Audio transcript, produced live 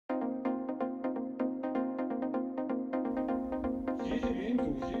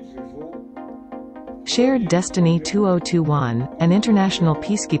Shared Destiny 2021, an international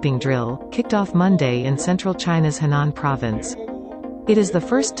peacekeeping drill, kicked off Monday in central China's Henan province. It is the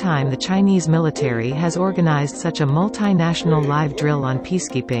first time the Chinese military has organized such a multinational live drill on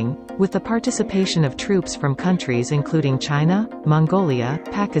peacekeeping, with the participation of troops from countries including China, Mongolia,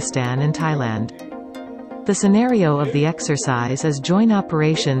 Pakistan and Thailand. The scenario of the exercise is joint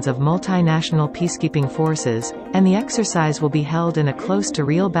operations of multinational peacekeeping forces, and the exercise will be held in a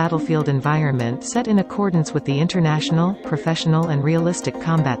close-to-real battlefield environment set in accordance with the international, professional and realistic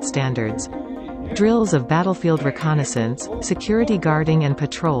combat standards. Drills of battlefield reconnaissance, security guarding and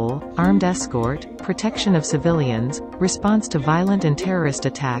patrol, armed escort, protection of civilians, response to violent and terrorist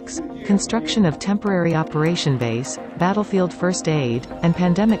attacks, construction of temporary operation base, battlefield first aid, and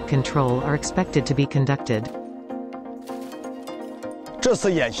pandemic control are expected to be conducted. 这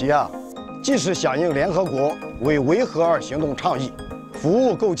次演习既是响应联合国为维和2行动倡议，服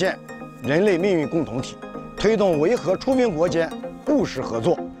务构建人类命运共同体，推动维和出兵国间务实合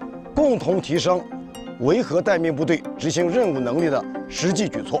作，共同提升维和待命部队执行任务能力的实际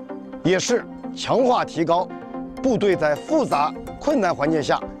举措，也是强化提高部队在复杂困难环境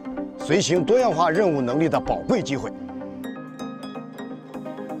下随行多样化任务能力的宝贵机会。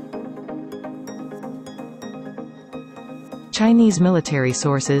 Chinese military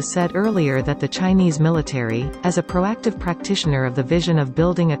sources said earlier that the Chinese military, as a proactive practitioner of the vision of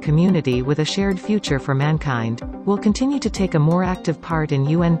building a community with a shared future for mankind, will continue to take a more active part in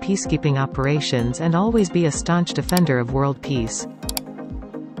UN peacekeeping operations and always be a staunch defender of world peace.